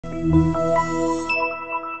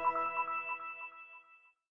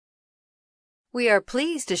We are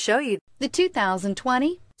pleased to show you the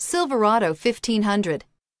 2020 Silverado 1500.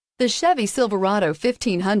 The Chevy Silverado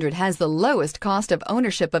 1500 has the lowest cost of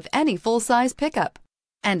ownership of any full-size pickup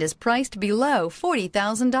and is priced below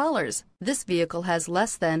 $40,000. This vehicle has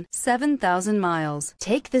less than 7,000 miles.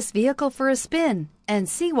 Take this vehicle for a spin and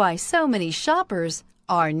see why so many shoppers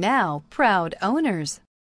are now proud owners.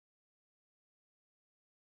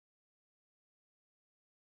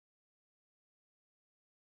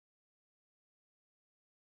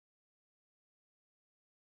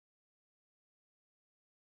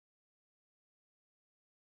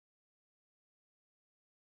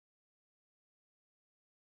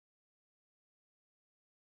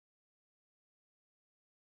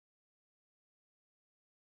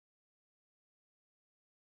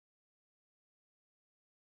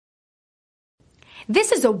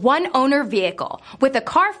 This is a one-owner vehicle with a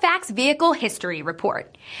Carfax Vehicle History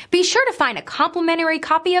Report. Be sure to find a complimentary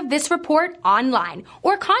copy of this report online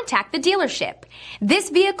or contact the dealership. This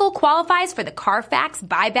vehicle qualifies for the Carfax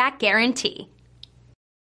Buyback Guarantee.